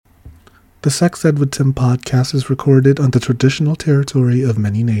The Sex Ed with Tim podcast is recorded on the traditional territory of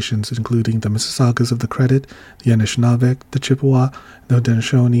many nations, including the Mississaugas of the Credit, the Anishinaabe, the Chippewa, the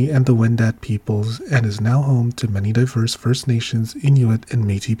Haudenosaunee, and the Wendat peoples, and is now home to many diverse First Nations, Inuit, and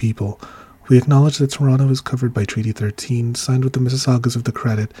Métis people. We acknowledge that Toronto is covered by Treaty 13, signed with the Mississaugas of the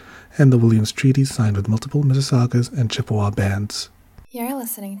Credit, and the Williams Treaty, signed with multiple Mississaugas and Chippewa bands. You're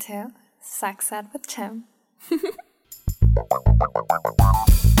listening to Sex Ed with Tim.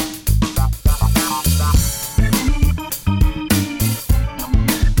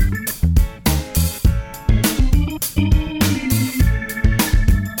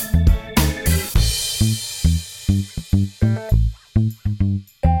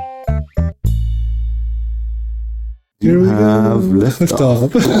 Here we have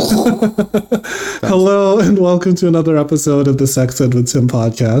liftoff. Hello and welcome to another episode of the Sex Ed with Tim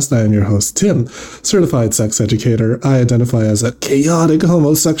podcast. I am your host, Tim, certified sex educator. I identify as a chaotic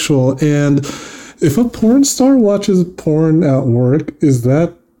homosexual, and if a porn star watches porn at work, is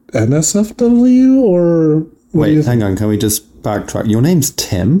that NSFW or... Wait, hang on, can we just backtrack? Your name's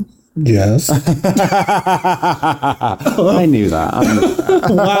Tim? Yes. I knew that.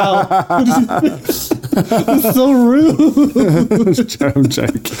 Wow. That's so rude. I'm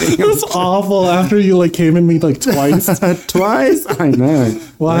joking. That's awful after you came at me twice. Twice? I know.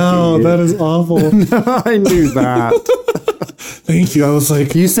 Wow, that is awful. No, I knew that. Thank you. I was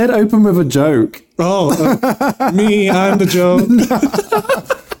like... You said open with a joke. Oh, me, I'm the joke.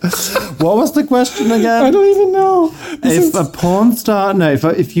 What was the question again? I don't even know. A porn star... No,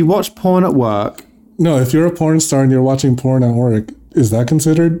 if you watch porn at work... No, if you're a porn star and you're watching porn at work, is that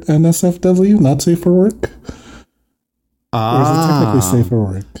considered NSFW, not safe for work? Or is it technically safe for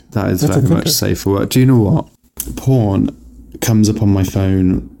work? That is very much safe for work. Do you know what? Porn comes up on my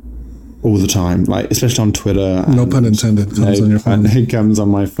phone all the time, especially on Twitter. No pun intended. Comes on your phone. It comes on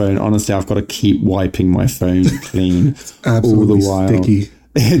my phone. Honestly, I've got to keep wiping my phone clean all the while. Sticky.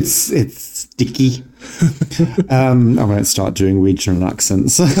 It's sticky. I won't start doing regional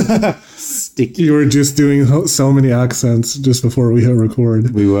accents. Sticky. You were just doing so many accents just before we hit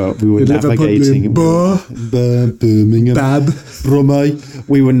record. We were navigating Birmingham, Brummie.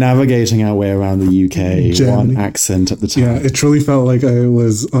 We were navigating our way around the UK, Germany. One accent at the time. Yeah, it truly felt like I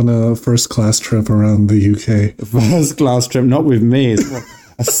was on a first class trip around the UK. First class trip, not with me.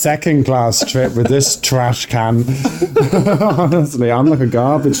 A second class trip with this trash can. Honestly, I'm like a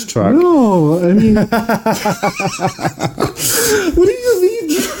garbage truck. No, I mean... What do you mean?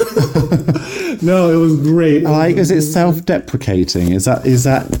 No, it was great. Is it self-deprecating?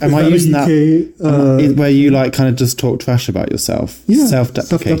 Am I using that where you kind of just talk trash about yourself? Yeah,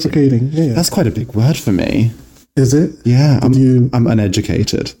 self-deprecating. Yeah. That's quite a big word for me. Is it? Yeah, I'm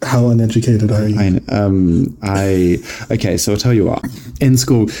uneducated. How uneducated are you? Okay, so I'll tell you what. In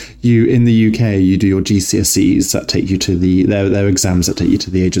school, in the UK, you do your GCSEs that take you to their exams that take you to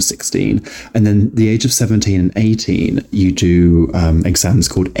the age of 16. And then the age of 17 and 18, you do exams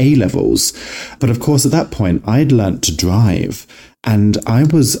called A-levels. But of course, at that point, I'd learnt to drive. And I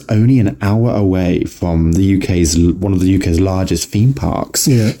was only an hour away from one of the UK's largest theme parks.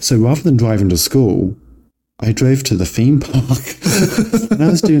 Yeah. So rather than driving to school, I drove to the theme park. And I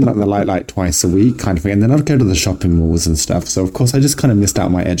was doing the light twice a week kind of thing. And then I'd go to the shopping malls and stuff. So, of course, I just kind of missed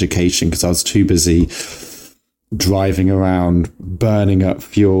out my education because I was too busy driving around, burning up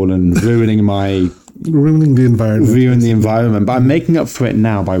fuel and ruining the environment. But I'm making up for it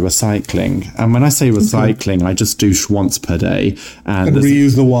now by recycling. And when I say recycling, I just douche once per day. And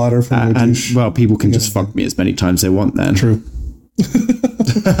reuse the water from your douche. Well, people can just fuck me as many times as they want then. True.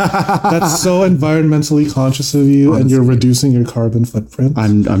 That's so environmentally conscious of you. Honestly. And you're reducing your carbon footprint.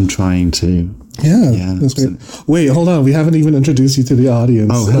 I'm trying to. Yeah, that's great. Wait, hold on. We haven't even introduced you to the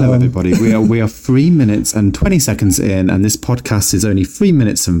audience. Oh, hello, everybody. We are 3 minutes and 20 seconds in, and this podcast is only 3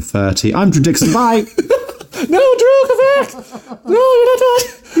 minutes and 30. I'm Drew Dixon. Bye. No, Drew, come back. No, you're not done.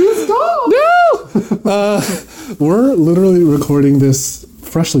 Stop. No. We're literally recording this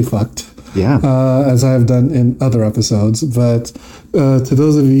freshly fucked. Yeah. As I have done in other episodes. But to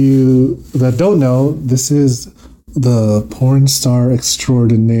those of you that don't know, this is the porn star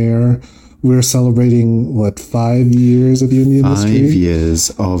extraordinaire. We're celebrating, 5 years of the industry? 5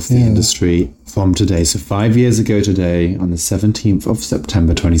 years of the industry from today. So 5 years ago today, on the 17th of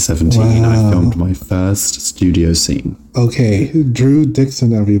September 2017, I filmed my first studio scene. Okay, Drew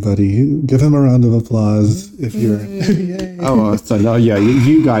Dixon, everybody. Give him a round of applause if you're... You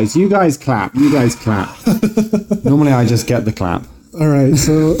guys clap. You guys clap. Normally I just get the clap. All right,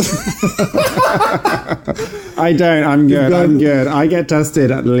 so... I don't. I'm good. I'm good. I get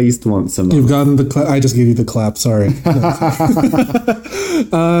tested at least once a month. You've gotten the I just gave you the clap. Sorry.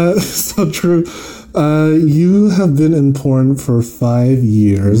 So true. You have been in porn for 5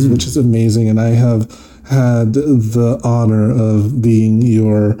 years, which is amazing. And I have had the honor of being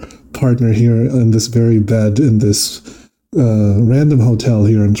your partner here in this very bed in this random hotel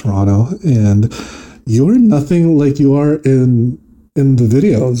here in Toronto. And you're nothing like you are in the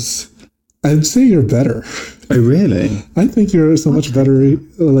videos. I'd say you're better. Oh, really? I think you're so much better,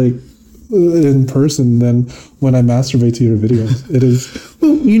 like, in person than when I masturbate to your videos. It is.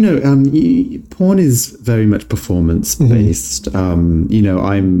 Well, porn is very much performance based.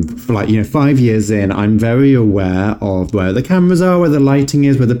 I'm for 5 years in, I'm very aware of where the cameras are, where the lighting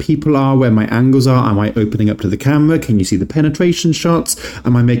is, where the people are, where my angles are. Am I opening up to the camera? Can you see the penetration shots?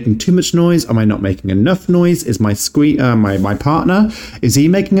 Am I making too much noise? Am I not making enough noise? Is my my partner, is he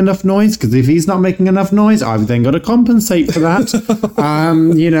making enough noise? Because if he's not making enough noise, I've then got to compensate for that.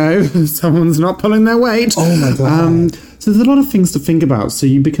 Someone's not pulling their weight. Oh my God. So there's a lot of things to think about. So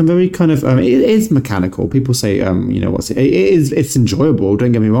you become very kind of, it is mechanical. People say, it's enjoyable.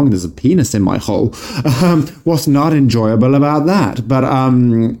 Don't get me wrong. There's a penis in my hole. What's not enjoyable about that? But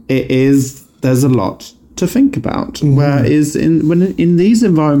there's a lot to think about. Whereas in these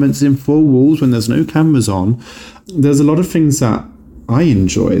environments, in four walls, when there's no cameras on, there's a lot of things that I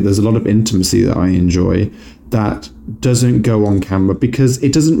enjoy. There's a lot of intimacy that I enjoy that doesn't go on camera because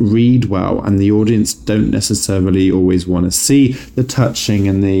it doesn't read well, and the audience don't necessarily always want to see the touching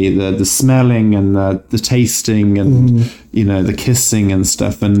and the smelling and the tasting and the kissing and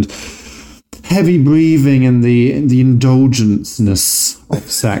stuff, and heavy breathing and the indulgenceness of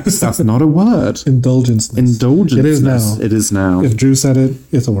sex. That's not a word. Indulgenceness. It is now. It is now. If Drew said it,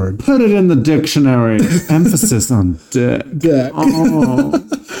 it's a word. Put it in the dictionary. Emphasis on dick. Oh.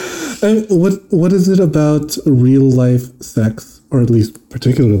 And what is it about real life sex, or at least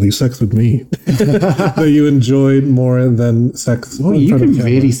particularly sex with me, that you enjoyed more than sex? Well, you can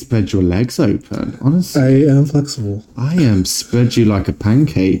really spread your legs open, honestly. I am flexible. I am spread you like a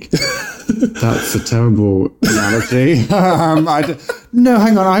pancake. That's a terrible analogy. No,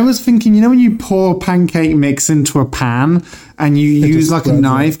 hang on. I was thinking, when you pour pancake mix into a pan and you use like a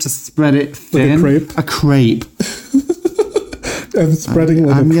knife to spread it thin? Like a crepe. I'm spreading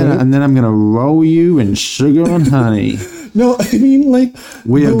like a crepe. And then I'm gonna roll you in sugar and honey. No, I mean, like,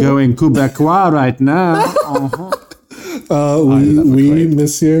 we are going Quebecois right now. Oui,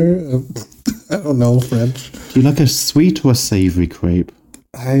 monsieur. I don't know French. Do you like a sweet or a savory crepe?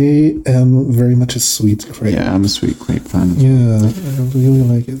 I am very much a sweet crepe. Yeah, I'm a sweet crepe fan. Yeah, I really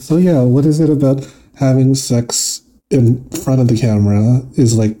like it. So yeah, what is it about having sex in front of the camera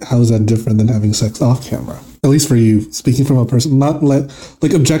is like, how is that different than having sex off camera? At least for you, speaking from a person, not like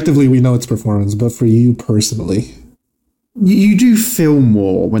objectively we know it's performance, but for you personally. You do feel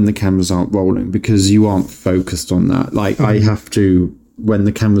more when the cameras aren't rolling because you aren't focused on that. Like I have to, when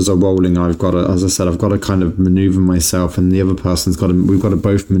the cameras are rolling, I've got to kind of maneuver myself, and the other person's we've got to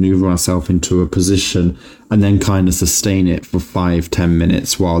both maneuver ourselves into a position and then kind of sustain it for 5-10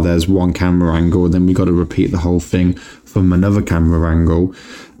 minutes while there's one camera angle. Then we've got to repeat the whole thing from another camera angle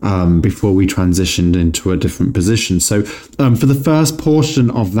before we transitioned into a different position. So for the first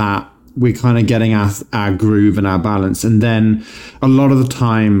portion of that, we're kind of getting our groove and our balance. And then a lot of the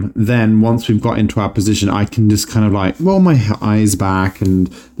time, once we've got into our position, I can just kind of like roll my eyes back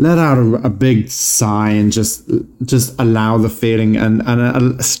and let out a big sigh and just allow the feeling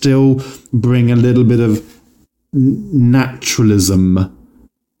and still bring a little bit of naturalism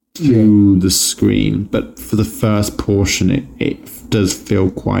to the screen. But for the first portion, it does feel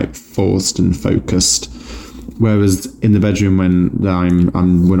quite forced and focused. Whereas in the bedroom, when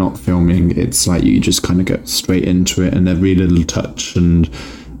we're not filming, it's like you just kind of get straight into it, and every little touch and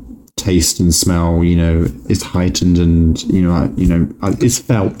taste and smell, is heightened and it's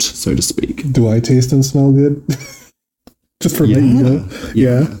felt, so to speak. Do I taste and smell good? Just for me,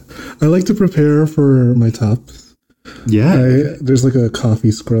 Yeah. I like to prepare for my tops. Yeah. There's like a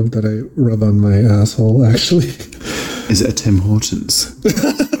coffee scrub that I rub on my asshole, actually. Is it a Tim Hortons?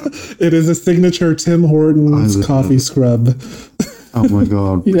 It is a signature Tim Hortons coffee scrub. Oh my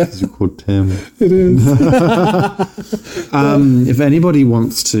God, because you're called Tim. It is. If anybody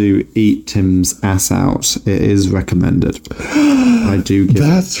wants to eat Tim's ass out, it is recommended. I do give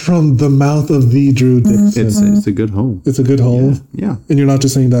That's from the mouth of the Drew Dixon. It's a good hole. It's a good hole? Yeah. And you're not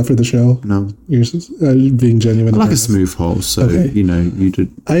just saying that for the show? No. You're being genuine. I like a smooth hole, so, you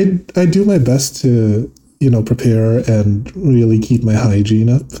did. I do my best to prepare and really keep my hygiene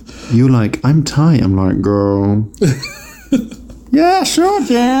up. You're like, I'm tight. I'm like, girl. Yeah, sure,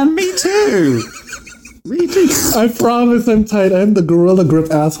 Dan. Me too. Really? I promise I'm tight. I'm the Gorilla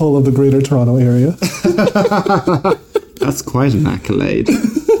Grip asshole of the Greater Toronto Area. That's quite an accolade.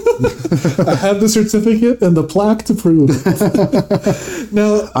 I have the certificate and the plaque to prove it.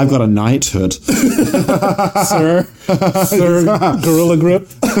 Now, I've got a knighthood. Sir Gorilla Grip.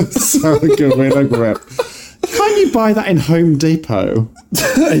 So Gorilla Grip. Can't you buy that in Home Depot?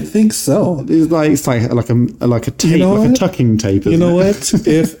 I think so. It's like a tape, like a tucking tape. You know what?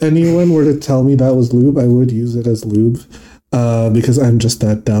 If anyone were to tell me that was lube, I would use it as lube because I'm just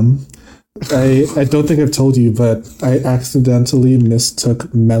that dumb. I don't think I've told you, but I accidentally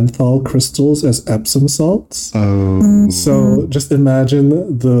mistook menthol crystals as Epsom salts. Oh. So just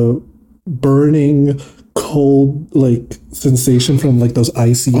imagine the burning, cold, like, sensation from, like, those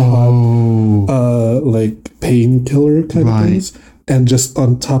icy hot, like, painkiller kind of things. And just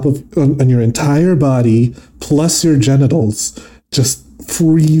on top of, on your entire body, plus your genitals, just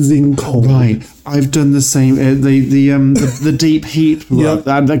freezing cold. Right, I've done the same. The deep heat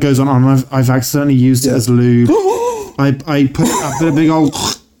that goes on. I've accidentally used it as lube. I put a big old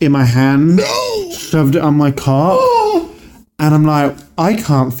in my hand, shoved it on my cock, and I'm like, I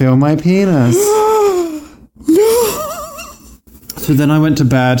can't feel my penis. So then I went to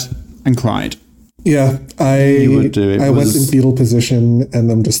bed and cried. Yeah, You would do it. I went in fetal position, and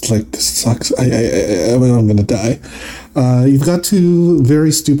I'm just like, this sucks. I'm gonna die. You've got two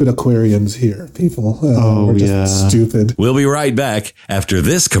very stupid aquariums here, people. We're just stupid. We'll be right back after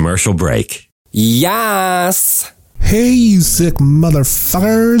this commercial break. Yes! Hey, you sick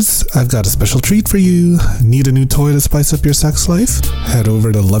motherfuckers! I've got a special treat for you. Need a new toy to spice up your sex life? Head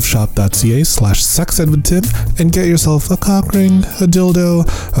over to loveshop.ca/sexedwithtim and get yourself a cock ring, a dildo,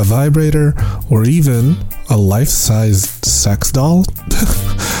 a vibrator, or even a life-sized sex doll.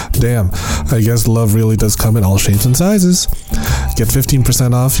 Damn, I guess love really does come in all shapes and sizes. Get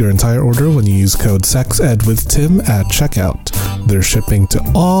 15% off your entire order when you use code SEXEDWITHTIM at checkout. They're shipping to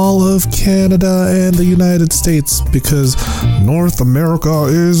all of Canada and the United States because North America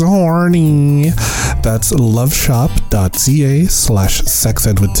is horny. That's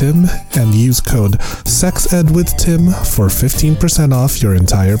loveshop.ca/sexedwithtim and use code SEXEDWITHTIM for 15% off your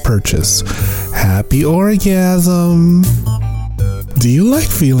entire purchase. Happy orgasm! Do you like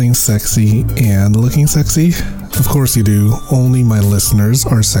feeling sexy and looking sexy? Of course you do. Only my listeners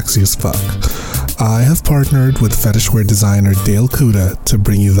are sexy as fuck. I have partnered with fetishwear designer Dale Kuda to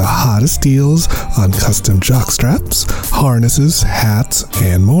bring you the hottest deals on custom jockstraps, harnesses, hats,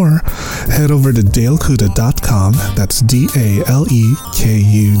 and more. Head over to dalekuda.com, that's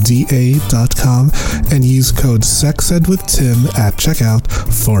DALEKUDA.com, and use code SEXEDWITHTIM at checkout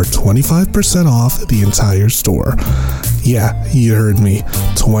for 25% off the entire store. Yeah, you heard me.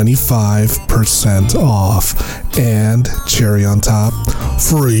 25% off. And cherry on top,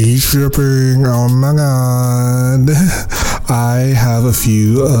 free shipping. Oh my god. I have a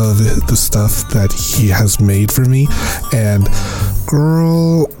few of the stuff that he has made for me, and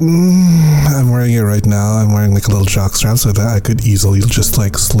girl, I'm wearing it right now. I'm wearing like a little jockstrap so that I could easily just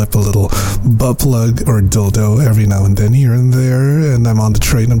like slip a little butt plug or dildo every now and then here and there, and I'm on the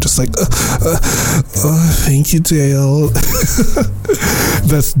train, I'm just like, thank you, Dale.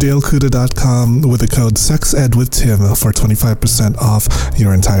 That's dalekuda.com with the code SEXEDWITHTIM for 25% off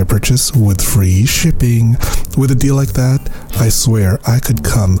your entire purchase with free shipping. With a deal like that, I swear I could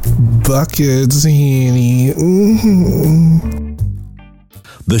come buckets, honey.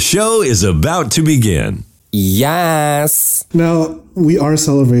 The show is about to begin. Yes! Now, we are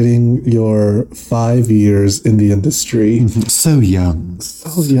celebrating your 5 years in the industry. So young.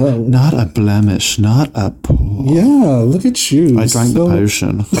 So young. Not a blemish, not a pore. Yeah, look at you. I drank the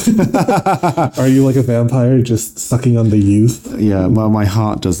potion. Are you like a vampire just sucking on the youth? Yeah, well, my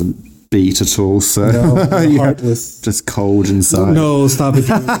heart doesn't beat at all, so No, heartless. just cold inside. No, stop it. We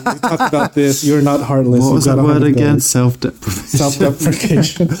talked about this. You're not heartless. What was that word again? Self-deprivation.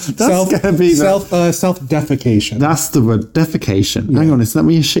 Self-deprecation. Gonna be Self-defecation. That's the word, defecation. Yeah. Hang on, is that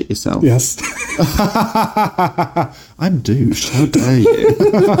when you shit yourself? Yes. I'm douche. How dare you?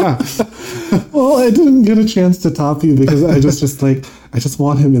 Well, I didn't get a chance to top you because I just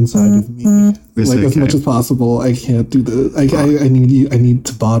want him inside of me, as much as possible. I can't do this. I need you. I need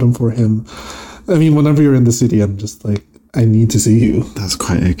to bottom for him. I mean, whenever you're in the city, I'm just like, I need to see you. That's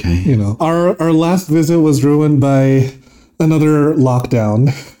quite okay. You know, our last visit was ruined by another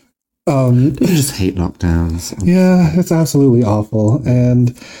lockdown. I just hate lockdowns. Yeah, it's absolutely awful.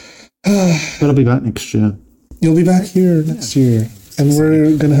 And but I'll be back next year. You'll be back here next year, and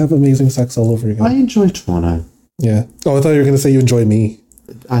we're gonna have amazing sex all over again. I enjoy Toronto. Yeah. Oh, I thought you were gonna say you enjoy me.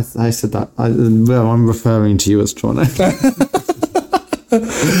 I said that. I'm referring to you as Toronto.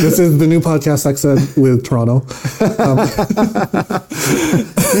 This is the new podcast, Sex Ed with Toronto.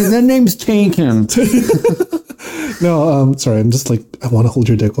 Their name's taken. No, sorry. I'm just like, I want to hold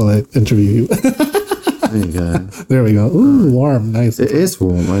your dick while I interview you. There you go. There we go. Ooh, warm. Nice. It is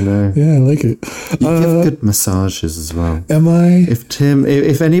warm, I know. Yeah, I like it. You give good massages as well. Am I?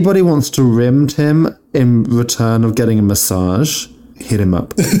 If anybody wants to rim Tim in return of getting a massage, hit him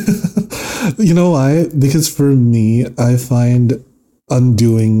up. You know why? Because for me, I find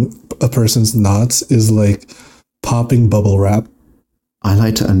undoing a person's knots is like popping bubble wrap. I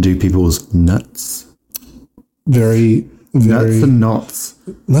like to undo people's nuts. Very, very... Nuts and knots.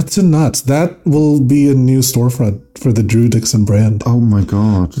 Nuts and knots. That will be a new storefront for the Drew Dixon brand. Oh my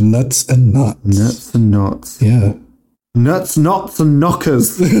God. Nuts and knots. Nuts and knots. Yeah. Nuts, knots, and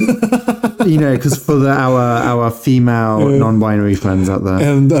knockers. You know, because for our female non-binary friends out there.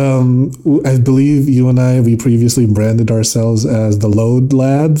 And I believe you and we previously branded ourselves as the Load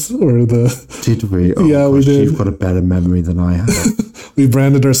Lads, or the... Did we? Oh, yeah, gosh, we did. You've got a better memory than I have. We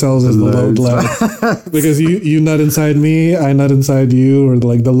branded ourselves as the Load Lads. Because you nut inside me, I nut inside you, or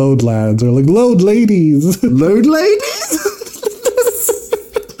like the Load Lads, or like Load Ladies. Load Ladies?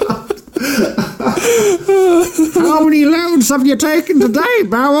 How many loads have you taken today,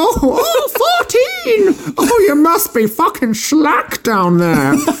 Barrel? Oh, 14! Oh, you must be fucking slack down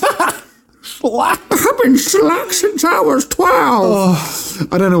there. Slack? I've been slack since I was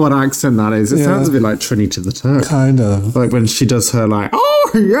 12. I don't know what accent that is. It sounds a bit like Trinity the Turk. Kind of. Like when she does her like,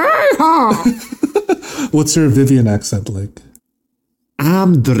 oh, yeah. What's your Vivian accent like?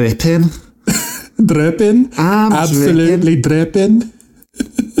 I'm dripping. Dripping? I'm absolutely dripping.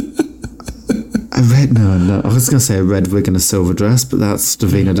 No. I was going to say a red wig and a silver dress, but that's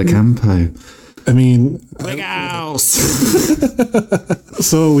Davina De Campo. I mean... Wig house!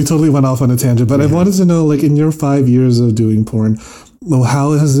 So we totally went off on a tangent, but I wanted to know, like, in your 5 years of doing porn, well,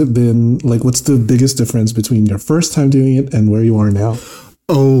 how has it been, like, what's the biggest difference between your first time doing it and where you are now?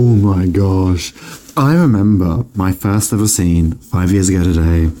 Oh my gosh. I remember my first ever scene 5 years ago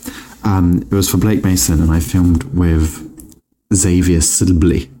today. It was for Blake Mason, and I filmed with Xavier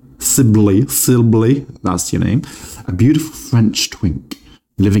Sibley, that's your name. A beautiful French twink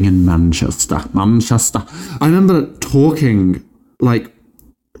living in Manchester. I remember talking, like,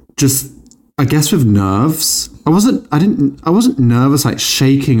 just, I guess with nerves. I wasn't nervous, like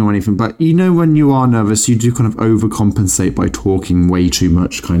shaking or anything, but you know when you are nervous, you do kind of overcompensate by talking way too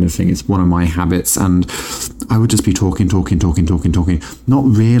much kind of thing. It's one of my habits, and I would just be talking, not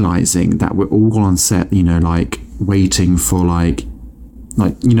realizing that we're all on set, you know, like waiting for like,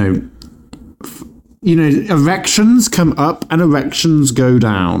 you know, erections come up and erections go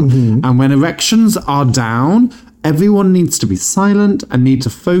down. Mm-hmm. And when erections are down, everyone needs to be silent and need to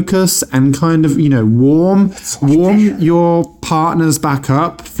focus and kind of, you know, warm your partners back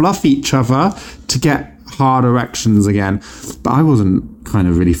up, fluff each other to get hard erections again. But I wasn't kind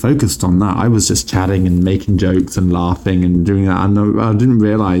of really focused on that. I was just chatting and making jokes and laughing and doing that. And I didn't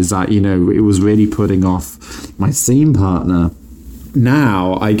realize that, you know, it was really putting off my scene partner.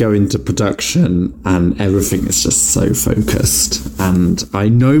 Now I go into production and everything is just so focused, and I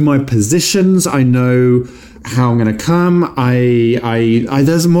know my positions. I know how I'm going to come. I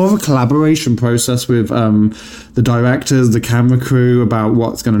there's more of a collaboration process with the directors, the camera crew about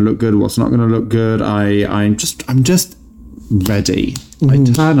what's going to look good, what's not going to look good. I'm just ready. Mm-hmm.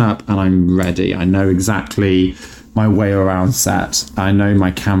 I turn up and I'm ready. I know exactly my way around set. I know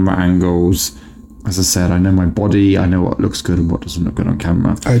my camera angles. As I said, I know my body. I know what looks good and what doesn't look good on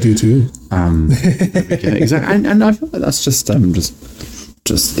camera. I do too. Exactly, and I feel like that's just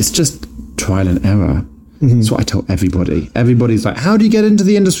it's just trial and error. Mm-hmm. That's what I tell everybody. Everybody's like, "How do you get into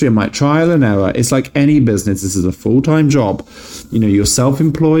the industry?" I'm like, trial and error. It's like any business. This is a full-time job. You know, you're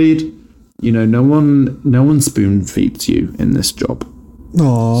self-employed. You know, no one spoon feeds you in this job.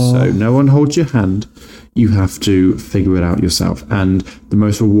 Aww. So no one holds your hand. You have to figure it out yourself. And the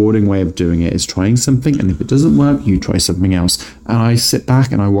most rewarding way of doing it is trying something. And if it doesn't work, you try something else. And I sit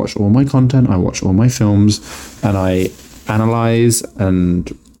back and I watch all my content. I watch all my films and I analyze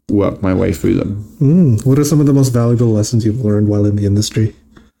and work my way through them. What are some of the most valuable lessons you've learned while in the industry?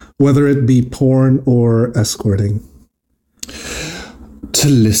 Whether it be porn or escorting? To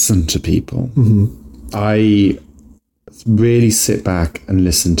listen to people. Mm-hmm. I really sit back and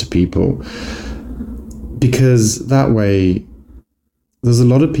listen to people. Because that way, there's a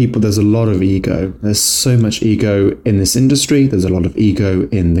lot of people, there's a lot of ego. There's so much ego in this industry. There's a lot of ego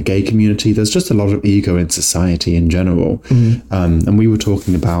in the gay community. There's just a lot of ego in society in general. And we were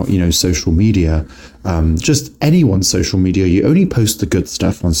talking about, social media, just anyone's social media. You only post the good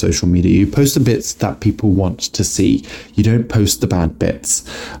stuff on social media. You post the bits that people want to see. You don't post the bad bits.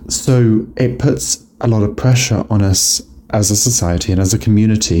 So it puts a lot of pressure on us as a society and as a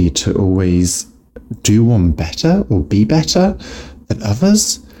community to always do one better or be better than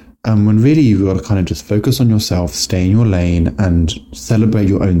others, when really you've got to kind of just focus on yourself, stay in your lane and celebrate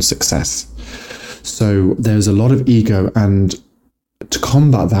your own success. So there's a lot of ego, and to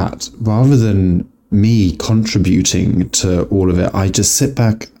combat that, rather than me contributing to all of it, I just sit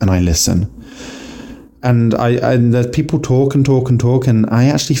back and I listen. And there's people talk and talk and talk, and I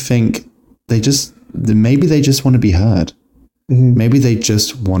actually think maybe they just want to be heard. Maybe they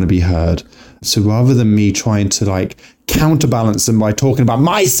just want to be heard. So rather than me trying to counterbalance them by talking about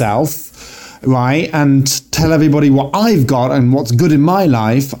myself, right, and tell everybody what I've got and what's good in my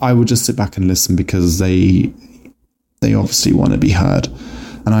life, I would just sit back and listen, because they obviously want to be heard.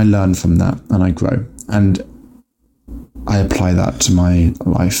 And I learn from that and I grow. And I apply that to my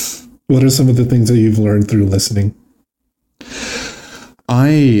life. What are some of the things that you've learned through listening?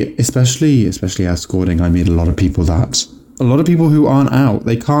 Especially escorting, I meet a lot of people who aren't out.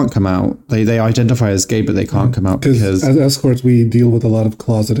 They can't come out. They identify as gay, but they can't come out because as escorts, we deal with a lot of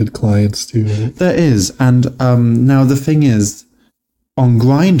closeted clients too. There is. And now the thing is, on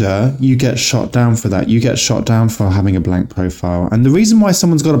Grindr, you get shot down for that. You get shot down for having a blank profile. And the reason why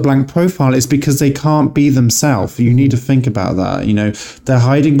someone's got a blank profile is because they can't be themselves. You need to think about that. They're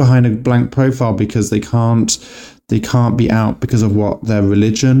hiding behind a blank profile because they can't be out because of what their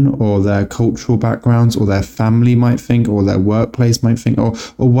religion or their cultural backgrounds or their family might think or their workplace might think or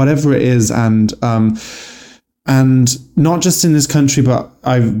whatever it is. And not just in this country, but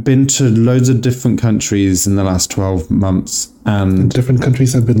I've been to loads of different countries in the last 12 months. And different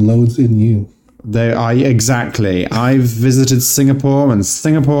countries have been loads in you. Exactly. I've visited Singapore and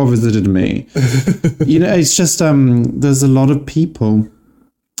Singapore visited me. It's just, there's a lot of people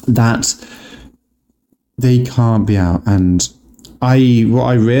that they can't be out. And what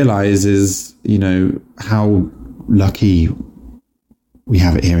I realize is, how lucky we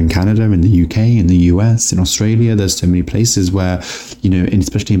have it here in Canada, in the UK, in the US, in Australia. There's so many places where,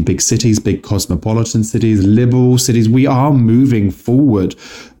 especially in big cities, big cosmopolitan cities, liberal cities, we are moving forward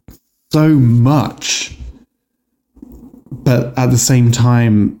so much. But at the same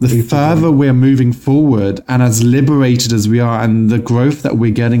time, the further we're moving forward and as liberated as we are and the growth that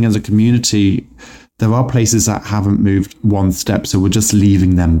we're getting as a community, there are places that haven't moved one step. So we're just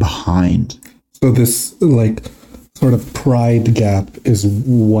leaving them behind. So this sort of pride gap is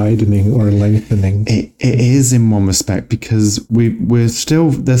widening or lengthening. It is in one respect, because there's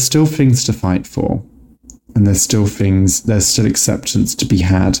still things to fight for, and there's still acceptance to be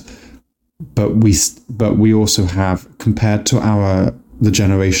had. But we also have, compared to the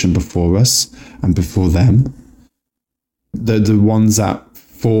generation before us and before them, the ones that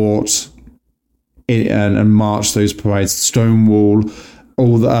fought and marched those parades, Stonewall,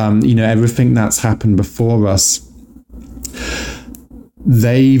 all the everything that's happened before us.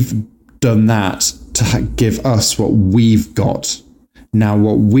 They've done that to give us what we've got. Now,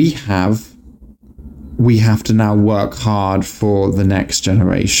 what we have to now work hard for the next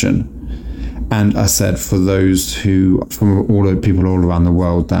generation. And I said, for those from all the people all around the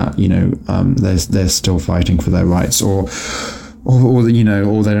world that, they're still fighting for their rights or they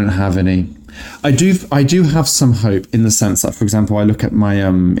don't have any. I do have some hope, in the sense that, for example, I look at my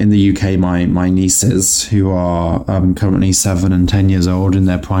in the UK, my nieces who are currently 7 and 10 years old in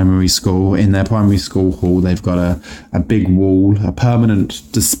their primary school. In their primary school hall, they've got a big wall, a permanent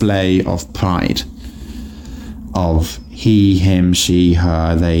display of pride, of he, him, she,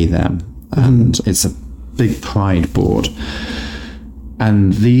 her, they, them, and it's a big pride board.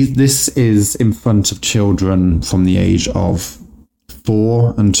 And this is in front of children from the age of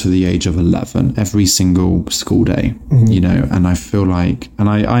 4 until the age of 11 every single school day, and I feel like, and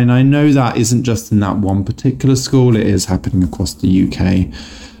I know that isn't just in that one particular school, it is happening across the UK.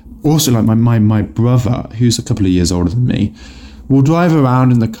 Also, like my brother, who's a couple of years older than me, will drive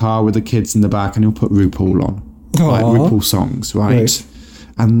around in the car with the kids in the back and he'll put RuPaul on. Like RuPaul songs, right?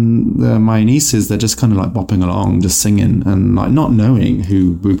 And my nieces, they're just kind of like bopping along, just singing and like not knowing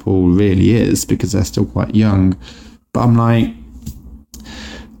who RuPaul really is because they're still quite young. But I'm like,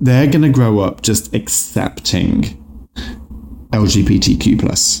 they're going to grow up just accepting LGBTQ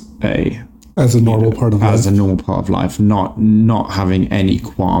plus A as a normal part of life. As a normal part of life, not having any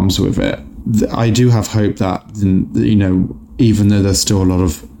qualms with it. I do have hope that, even though there's still a lot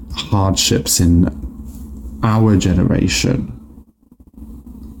of hardships in our generation,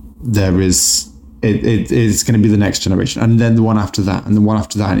 there is it's going to be the next generation, and then the one after that, and the one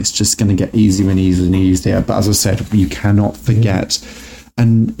after that, and it's just going to get easier and easier and easier. But as I said, you cannot forget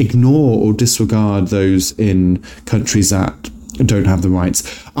and ignore or disregard those in countries that don't have the rights.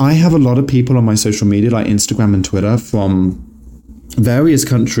 I have a lot of people on my social media, like Instagram and Twitter, from various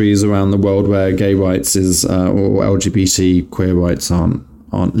countries around the world where gay rights is or LGBT queer rights aren't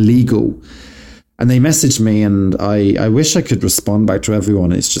legal. And they messaged me, and I wish I could respond back to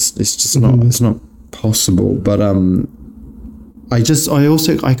everyone. It's just not possible. But I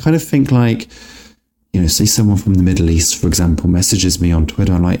kind of think, like, you know, say someone from the Middle East, for example, messages me on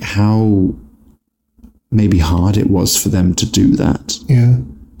Twitter, and like how maybe hard it was for them to do that. Yeah.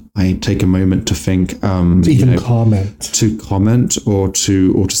 I take a moment to think, to comment or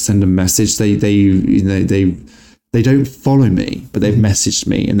to send a message. They don't follow me, but they've messaged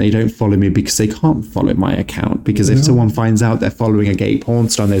me, and they don't follow me because they can't follow my account. Because if someone finds out they're following a gay porn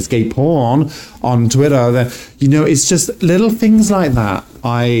star and there's gay porn on Twitter, then, you know, it's just little things like that.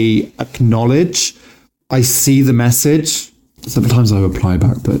 I acknowledge, I see the message. Sometimes I reply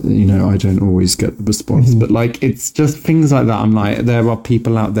back, but, you know, I don't always get the response. But like, it's just things like that. I'm like, there are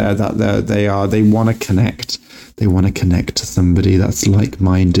people out there that they want to connect. They want to connect to somebody that's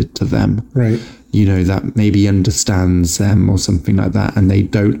like-minded to them. Right. You know, that maybe understands them or something like that, and they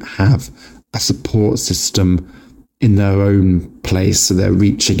don't have a support system in their own place, so they're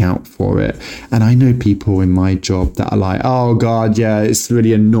reaching out for it. And I know people in my job that are like, oh God, yeah, it's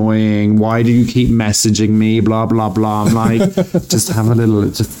really annoying. Why do you keep messaging me? Blah, blah, blah. I'm like, just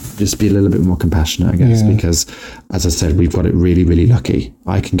be a little bit more compassionate, I guess, because as I said, we've got it really, really lucky.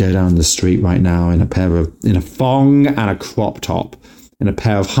 I can go down the street right now in a thong and a crop top, in a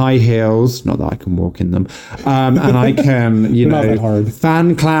pair of high heels, not that I can walk in them, and I can, you know,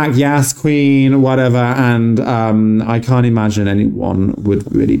 fan clack, yes, queen, whatever, and I can't imagine anyone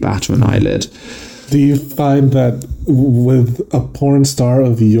would really batter an eyelid. Do you find that with a porn star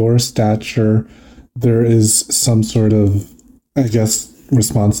of your stature, there is some sort of, I guess,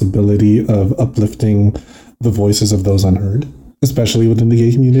 responsibility of uplifting the voices of those unheard, especially within the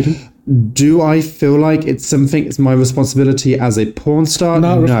gay community? Do I feel like it's my responsibility as a porn star?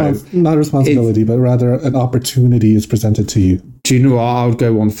 Not responsibility, but rather an opportunity is presented to you. Do you know what? I would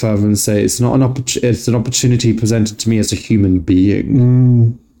go one further and say it's not it's an opportunity presented to me as a human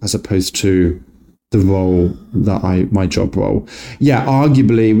being, as opposed to the role that my job role. Yeah,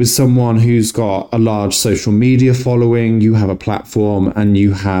 arguably with someone who's got a large social media following, you have a platform and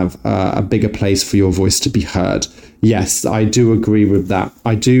you have a bigger place for your voice to be heard. Yes, I do agree with that.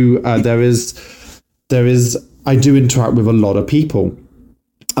 I do. I do interact with a lot of people.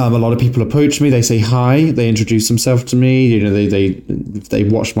 A lot of people approach me. They say hi. They introduce themselves to me. You know, they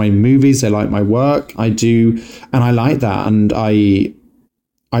watch my movies. They like my work. I do, and I like that. And I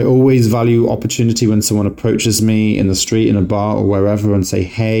always value opportunity when someone approaches me in the street, in a bar, or wherever, and say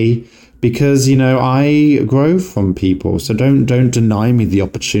hey. Because, you know, I grow from people, so don't deny me the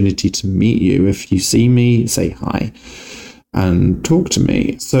opportunity to meet you. If you see me, say hi and talk to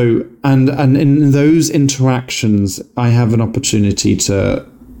me. So, and in those interactions, I have an opportunity to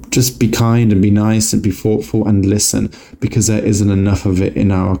just be kind and be nice and be thoughtful and listen, because there isn't enough of it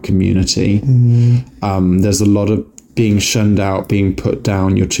in our community. There's a lot of being shunned out, being put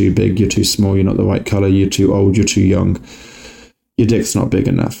down. You're too big, you're too small, you're not the right color, you're too old, you're too young. Your dick's not big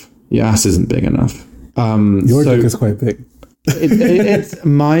enough. Your ass isn't big enough. Your dick is quite big. It's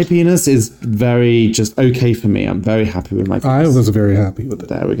my penis is very just okay for me. I'm very happy with my penis. I was very happy with it.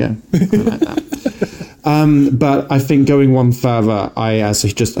 There we go. I like that. But I think going one further, I, as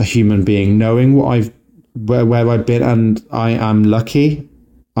just a human being, knowing where I've been, and I am lucky.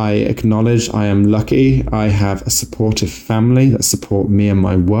 I acknowledge I am lucky. I have a supportive family that support me and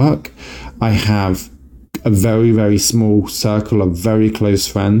my work. I have a very, very small circle of very close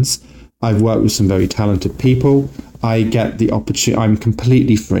friends. I've worked with some very talented people. I get the opportunity. I'm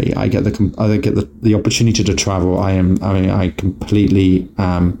completely free. I get the opportunity to travel. I completely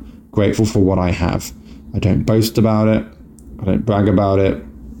am grateful for what I have. I don't boast about it. I don't brag about it.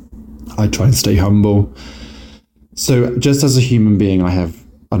 I try and stay humble. So just as a human being, I have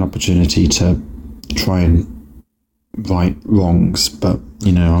an opportunity to try and right wrongs. But,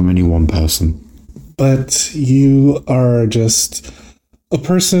 you know, I'm only one person. But you are just a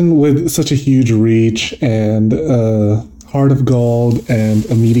person with such a huge reach and a heart of gold and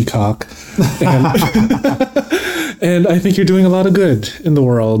a meaty cock. And, And I think you're doing a lot of good in the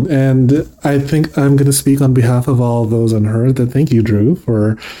world. And I think I'm going to speak on behalf of all those unheard that thank you, Drew,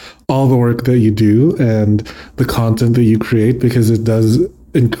 for all the work that you do and the content that you create, because it does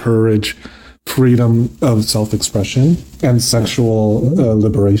encourage freedom of self-expression and sexual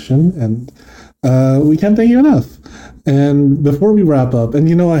liberation. And we can't thank you enough. And before we wrap up,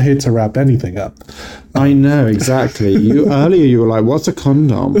 and I hate to wrap anything up. I know, exactly. Earlier you were like, what's a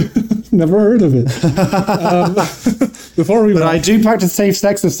condom? Never heard of it. Before we But I do practice safe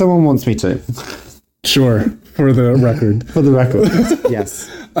sex if someone wants me to. Sure, for the record. For the record, yes.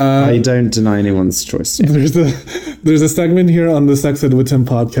 I don't deny anyone's choice. Yeah. There's a segment here on the Sex Ed with Tim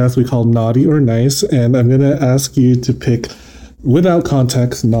podcast we call Naughty or Nice, and I'm going to ask you to pick, without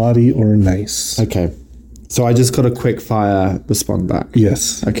context, naughty or nice. Okay. So I just got a quick fire respond back.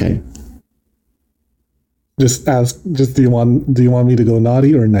 Yes. Okay. Just do you want me to go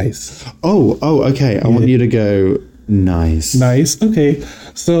naughty or nice? Oh, okay. I want you to go nice. Nice. Okay.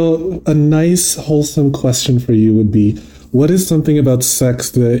 So a nice, wholesome question for you would be, what is something about sex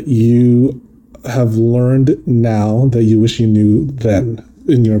that you have learned now that you wish you knew then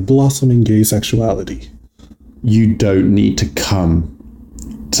in your blossoming gay sexuality? You don't need to come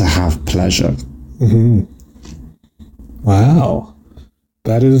to have pleasure. Mm-hmm. Wow.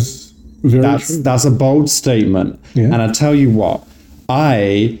 That is very true. That's a bold statement. Yeah. And I tell you what,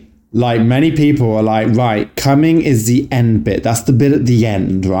 I, like many people, are like, right, coming is the end bit. That's the bit at the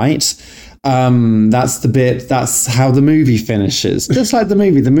end, right? That's how the movie finishes. Just like the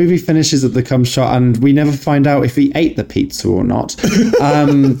movie finishes at the cum shot, and we never find out if he ate the pizza or not.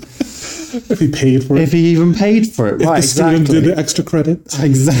 If he paid for it. If he even paid for it. Right, exactly. Did the extra credits.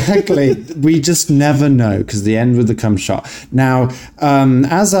 Exactly. We just never know, because the end with the cum shot. Now,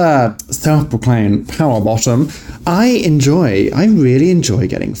 as a self-proclaimed power bottom, I really enjoy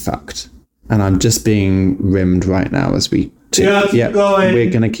getting fucked. And I'm just being rimmed right now as we... Keep going. We're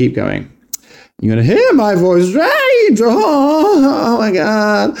going to keep going. You're going to hear my voice. Oh my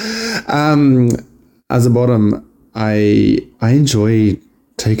God. As a bottom, I enjoy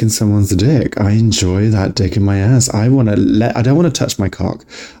taking someone's dick. I enjoy that dick in my ass. I don't want to touch my cock.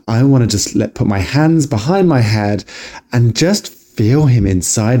 I want to just put my hands behind my head and just feel him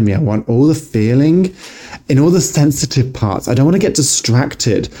inside me. I want all the feeling in all the sensitive parts. I don't want to get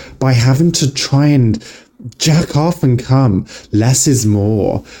distracted by having to try and jack off and come. Less is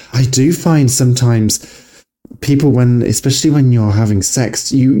more. I do find sometimes people, especially when you're having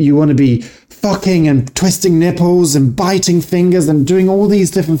sex, you want to be fucking and twisting nipples and biting fingers and doing all these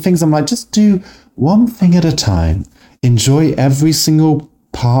different things. I'm like, just do one thing at a time. Enjoy every single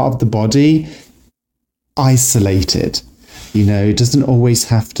part of the body isolated. It doesn't always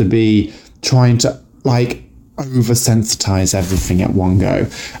have to be trying to oversensitize everything at one go.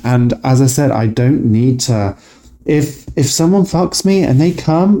 And as I said, I don't need to. If someone fucks me and they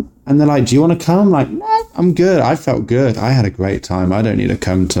come and they're like, do you want to come? I'm like, no, I'm good. I felt good. I had a great time. I don't need to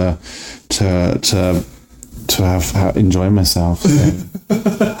come to have enjoy myself.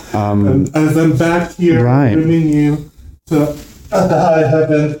 And as I'm back here, bringing you to the high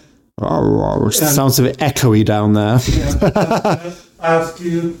heaven. Sounds a bit echoey down there. Ask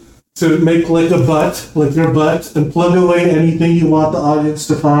you to make lick your butt, and plug away anything you want the audience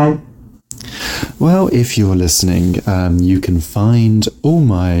to find. Well, if you're listening, you can find all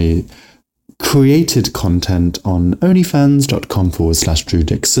my created content on onlyfans.com/Drew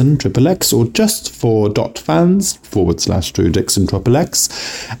Dixon XXX, or just for .fans/Drew Dixon XXX.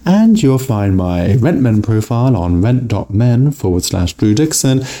 And you'll find my Rentmen profile on rent.men/Drew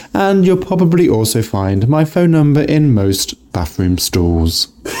Dixon. And you'll probably also find my phone number in most bathroom stalls.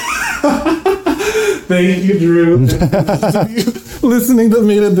 Thank you, Drew. Listening that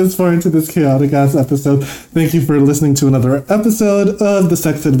made it this far into this chaotic ass episode. Thank you for listening to another episode of the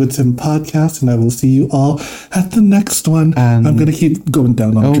Sex Ed with Tim podcast, and I will see you all at the next one. And I'm gonna keep going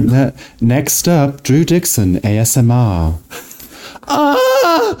down on Drew. Next up, Drew Dixon ASMR.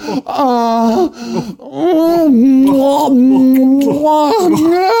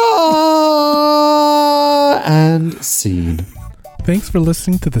 And scene. Thanks for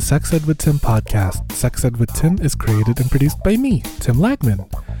listening to the Sex Ed with Tim podcast. Sex Ed with Tim is created and produced by me, Tim Lagman.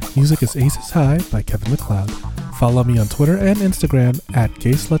 Music is Aces High by Kevin MacLeod. Follow me on Twitter and Instagram at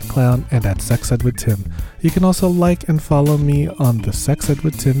GaySlutClown and at Sex Ed with Tim. You can also like and follow me on the Sex Ed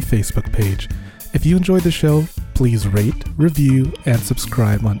with Tim Facebook page. If you enjoyed the show, please rate, review, and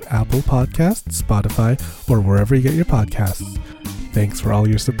subscribe on Apple Podcasts, Spotify, or wherever you get your podcasts. Thanks for all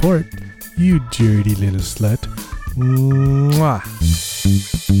your support, you dirty little slut. Mwah.